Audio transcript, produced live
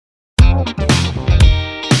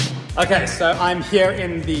Okay, so I'm here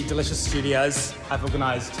in the Delicious Studios. I've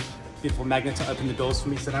organized beautiful Magna to open the doors for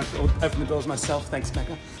me, so I don't have to open the doors myself. Thanks,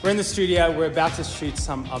 Magna. We're in the studio. We're about to shoot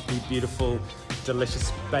some of the beautiful,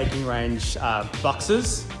 delicious baking range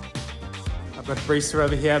boxes. I've got Brisa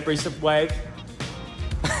over here. Brisa, wave.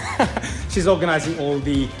 She's organizing all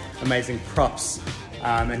the amazing props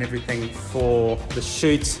and everything for the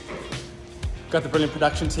shoot. Got the brilliant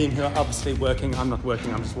production team who are obviously working. I'm not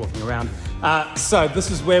working, I'm just walking around. So this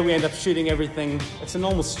is where we end up shooting everything. It's a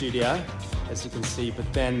normal studio, as you can see,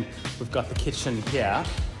 but then we've got the kitchen here.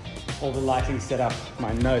 All the lighting set up,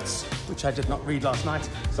 my notes, which I did not read last night,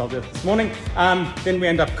 so I'll do it this morning. Then we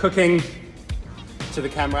end up cooking to the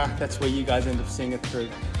camera. That's where you guys end up seeing it through.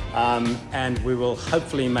 And we will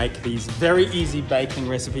hopefully make these very easy baking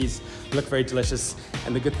recipes look very delicious.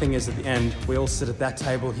 And the good thing is at the end, we all sit at that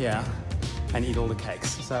table here and eat all the cakes.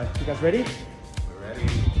 So, you guys ready? We're ready.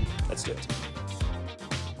 Let's do it.